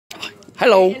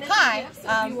Hello. Hi.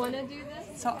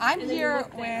 So I'm here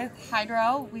with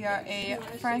Hydro. We are a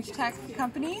French tech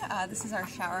company. This is our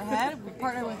shower head. We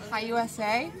partner with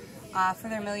HiUSA for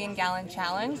their Million Gallon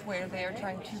Challenge, where they are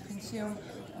trying to consume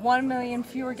 1 million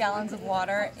fewer gallons of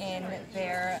water in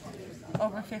their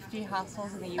over 50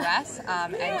 households in the U.S.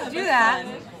 And to do that,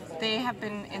 they have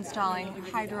been installing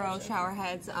Hydro shower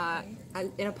heads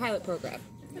in a pilot program.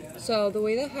 So the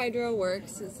way that Hydro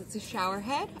works is it's a shower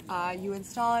head. You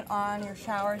install it on your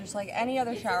shower just like any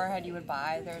other shower head you would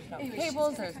buy. There's no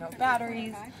cables, there's no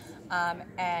batteries,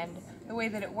 and the way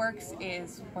that it works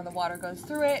is when the water goes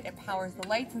through it, it powers the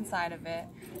lights inside of it,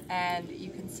 and you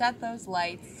can set those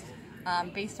lights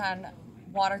based on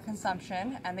water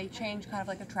consumption, and they change kind of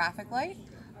like a traffic light.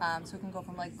 So it can go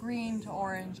from like green to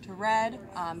orange to red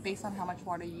based on how much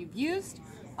water you've used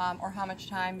or how much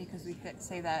time, because we could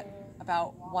say that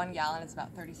about 1 gallon is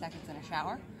about 30 seconds in a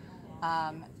shower.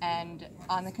 And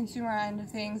on the consumer end of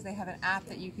things, they have an app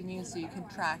that you can use so you can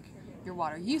track your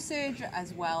water usage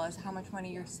as well as how much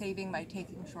money you're saving by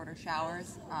taking shorter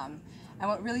showers. And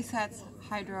what really sets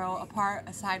Hydro apart,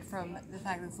 aside from the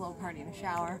fact that it's a little party in a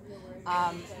shower,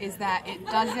 is that it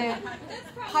doesn't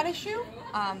punish you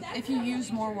if you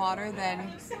use more water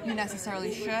than you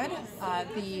necessarily should.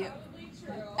 The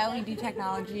LED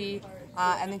technology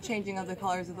and the changing of the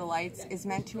colors of the lights is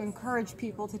meant to encourage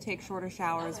people to take shorter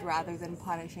showers rather than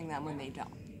punishing them when they don't.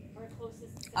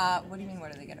 What do you mean,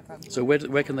 where do they get it from? So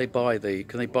where can they buy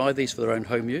can they buy these for their own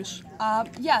home use?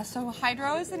 Yeah, so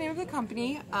Hydro is the name of the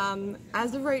company.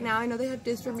 As of right now, I know they have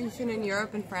distribution in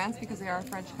Europe and France because they are a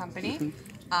French company.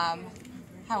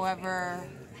 However,